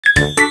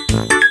I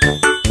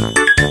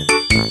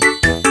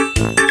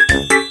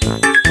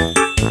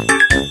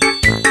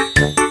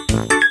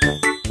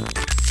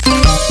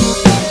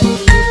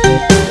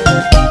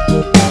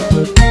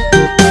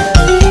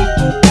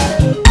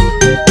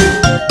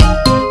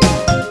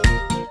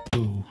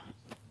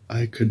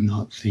could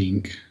not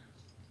think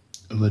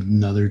of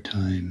another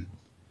time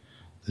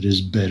that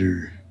is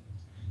better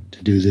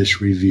to do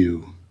this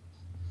review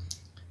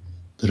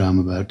that I'm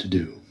about to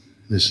do.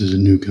 This is a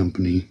new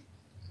company,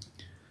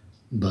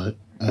 but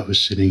I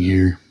was sitting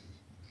here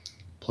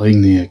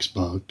playing the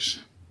Xbox,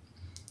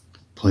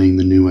 playing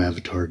the new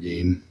Avatar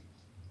game,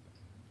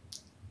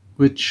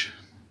 which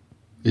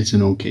it's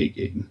an okay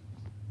game,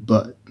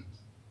 but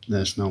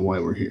that's not why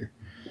we're here.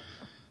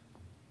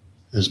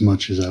 As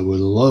much as I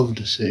would love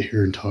to sit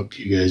here and talk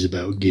to you guys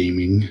about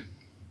gaming,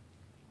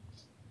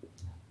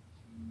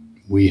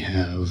 we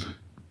have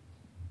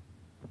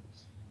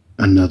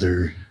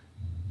another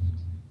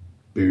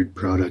beard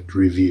product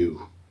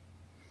review.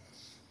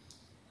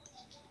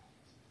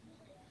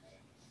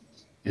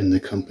 And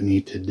the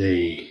company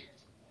today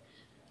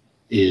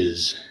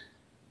is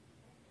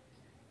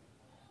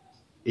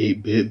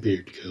 8-Bit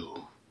Beard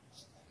Co.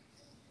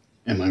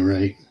 Am I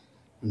right?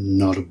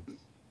 Not a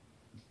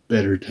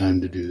better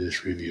time to do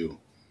this review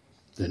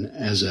than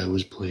as I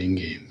was playing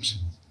games.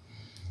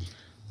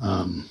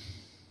 I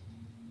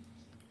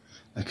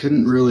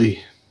couldn't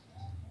really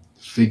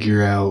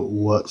figure out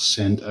what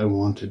scent I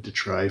wanted to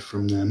try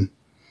from them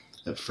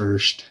at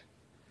first,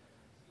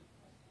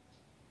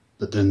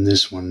 but then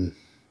this one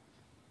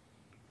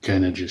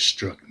kind of just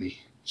struck me.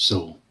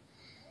 So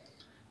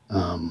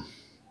now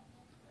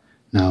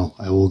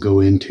I will go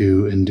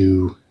into and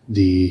do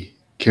the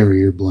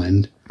carrier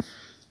blend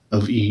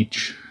of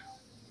each.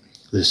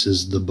 This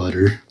is the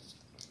butter,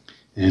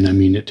 and I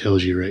mean, it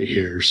tells you right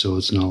here, so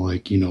it's not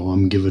like, you know,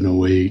 I'm giving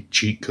away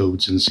cheat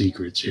codes and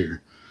secrets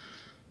here.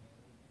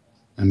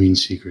 I mean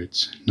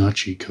secrets, not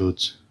cheat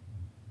codes.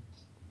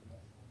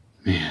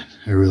 Man,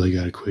 I really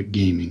gotta quit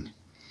gaming.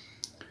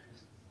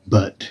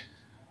 But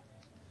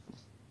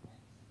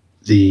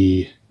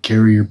the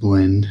carrier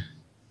blend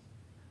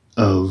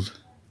of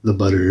the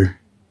butter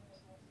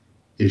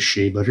is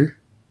shea butter,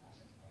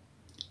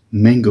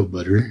 mango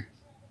butter,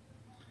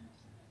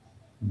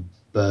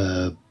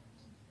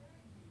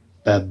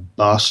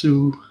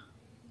 Babasu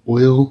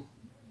oil,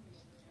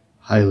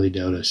 highly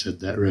doubt I said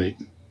that right,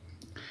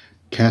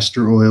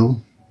 castor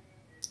oil,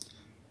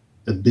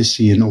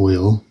 Abyssinian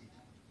oil,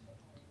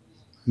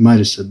 I might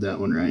have said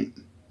that one right,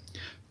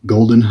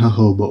 golden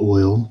jojoba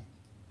oil,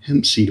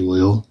 hemp seed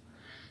oil,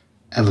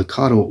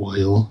 avocado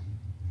oil,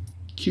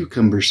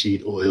 cucumber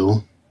seed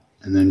oil,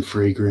 and then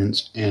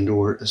fragrance and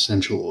or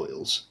essential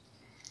oils.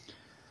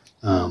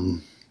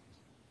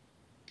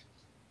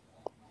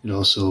 It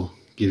also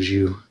gives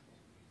you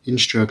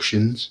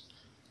instructions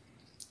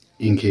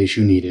in case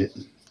you need it.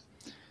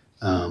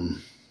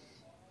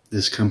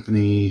 This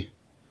company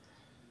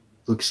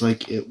looks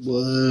like it's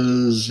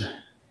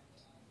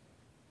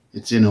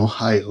in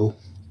Ohio.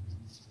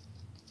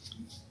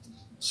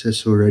 It says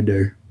so right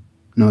there.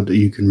 Not that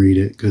you can read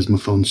it because my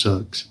phone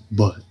sucks,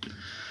 but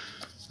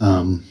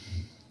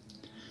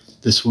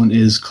this one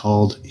is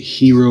called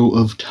Hero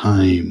of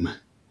Time.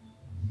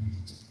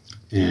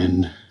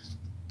 And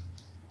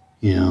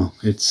you know,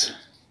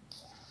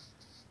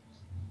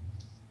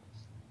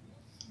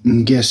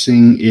 I'm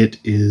guessing it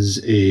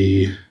is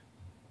a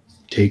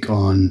take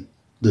on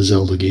the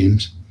Zelda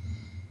games.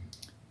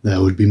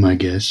 That would be my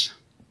guess.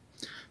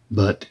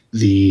 But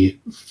the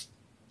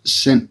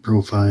scent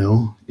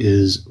profile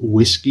is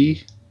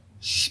whiskey,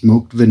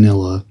 smoked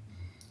vanilla,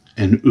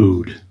 and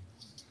oud.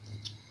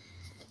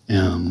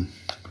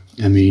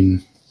 I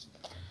mean,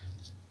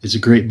 it's a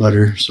great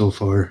butter so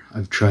far.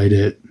 I've tried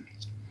it.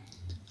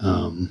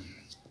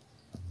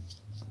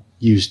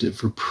 Used it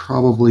for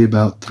probably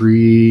about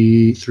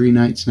three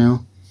nights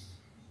now.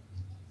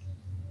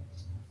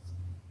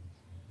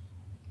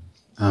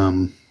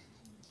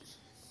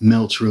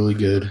 Melts really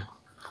good.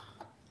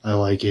 I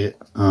like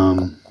it.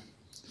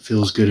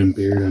 Feels good in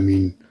beard. I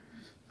mean,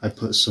 I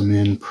put some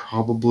in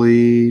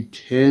probably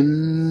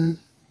 10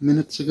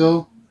 minutes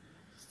ago.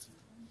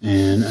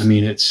 And I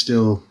mean, it's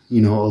still,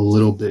 you know, a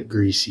little bit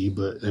greasy,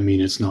 but I mean,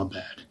 it's not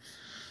bad.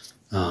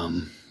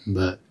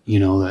 But you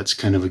know, that's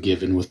kind of a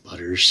given with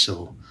butters.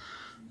 So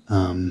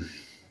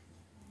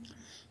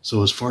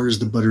so as far as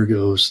the butter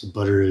goes, the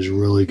butter is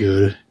really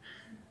good,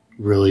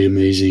 really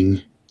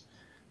amazing.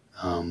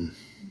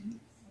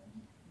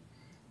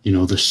 You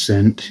know, the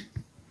scent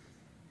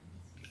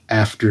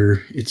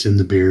after it's in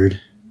the beard,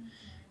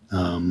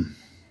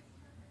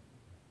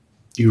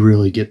 you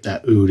really get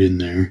that oud in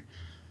there,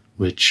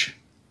 which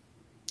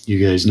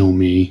you guys know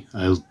me,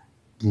 I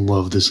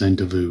love the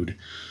scent of oud.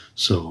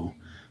 So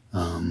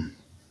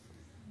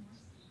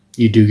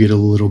you do get a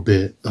little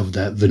bit of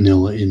that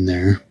vanilla in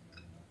there.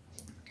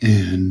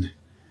 And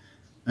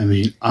I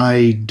mean,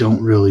 I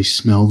don't really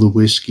smell the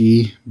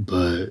whiskey,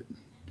 but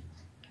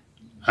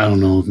I don't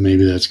know if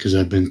maybe that's because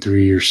I've been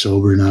 3 years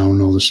sober and I don't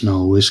know the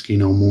smell of whiskey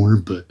no more,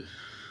 but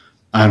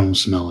I don't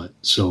smell it.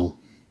 So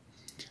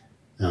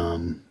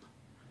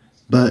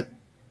But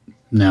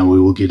now we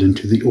will get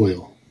into the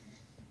oil.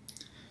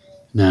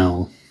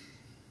 Now,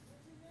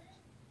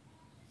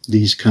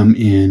 these come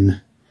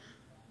in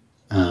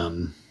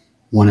 1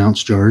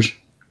 ounce jars.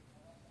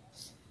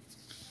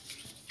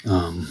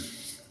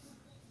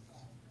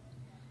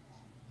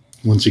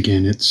 Once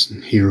again, it's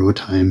hero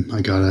time.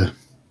 I got a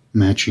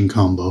matching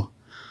combo.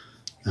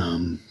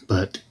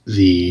 But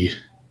the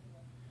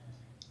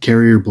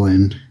carrier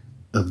blend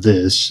of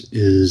this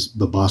is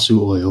Babassu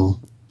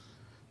oil,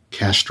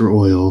 castor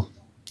oil,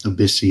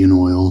 Abyssian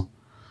oil,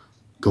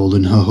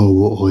 golden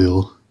jojoba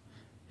oil,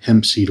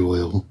 hemp seed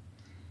oil,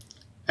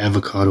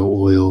 avocado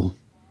oil,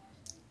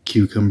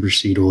 cucumber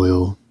seed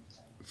oil,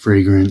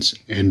 fragrance,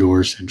 and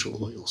or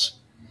essential oils.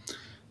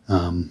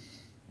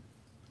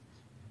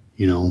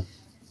 You know,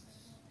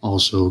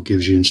 also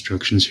gives you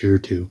instructions here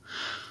too.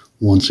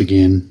 Once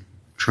again,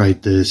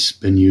 tried this,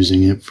 been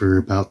using it for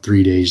about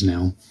 3 days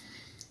now,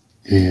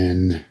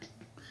 and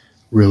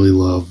really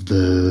love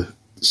the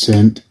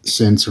scent.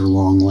 Scents are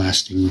long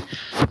lasting.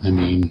 I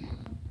mean,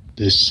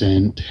 this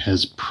scent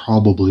has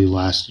probably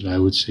lasted, I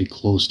would say,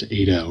 close to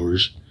 8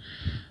 hours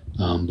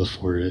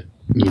before it,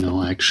 you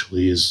know,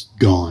 actually is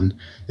gone.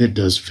 It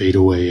does fade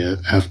away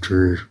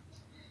after,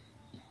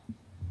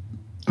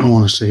 I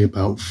want to say,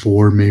 about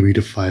 4 maybe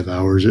to 5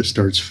 hours. It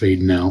starts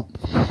fading out.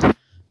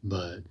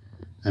 But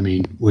I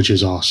mean, which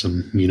is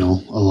awesome. You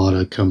know, a lot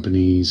of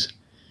companies,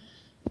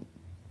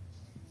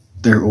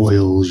 their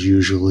oils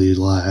usually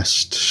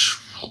last,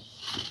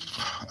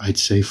 I'd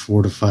say,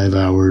 4 to 5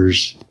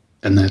 hours,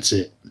 and that's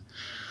it.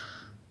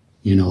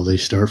 You know, they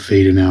start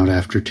fading out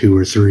after 2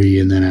 or 3,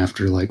 and then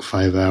after like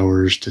 5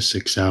 hours to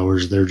 6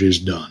 hours, they're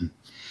just done.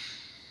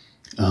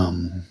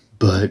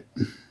 But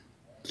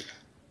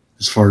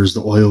as far as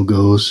the oil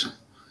goes,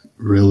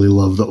 really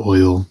love the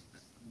oil.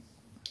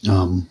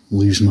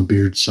 Leaves my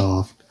beard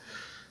soft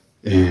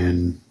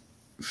and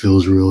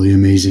feels really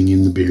amazing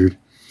in the beard.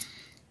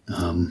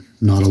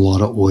 Not a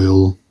lot of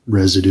oil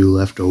residue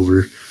left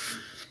over,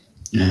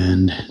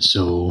 and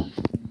so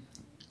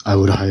I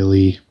would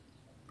highly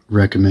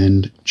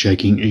recommend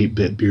checking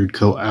 8-Bit Beard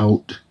Co.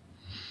 out.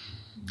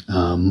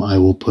 I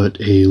will put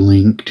a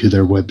link to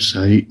their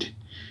website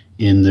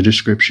in the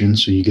description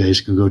so you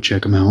guys can go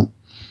check them out,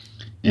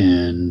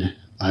 and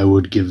I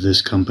would give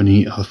this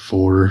company a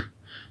 4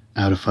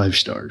 out of 5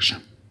 stars.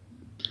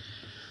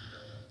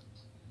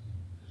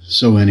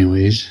 So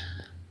anyways,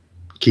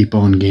 keep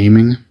on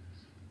gaming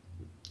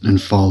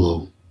and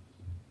follow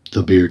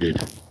the Bearded.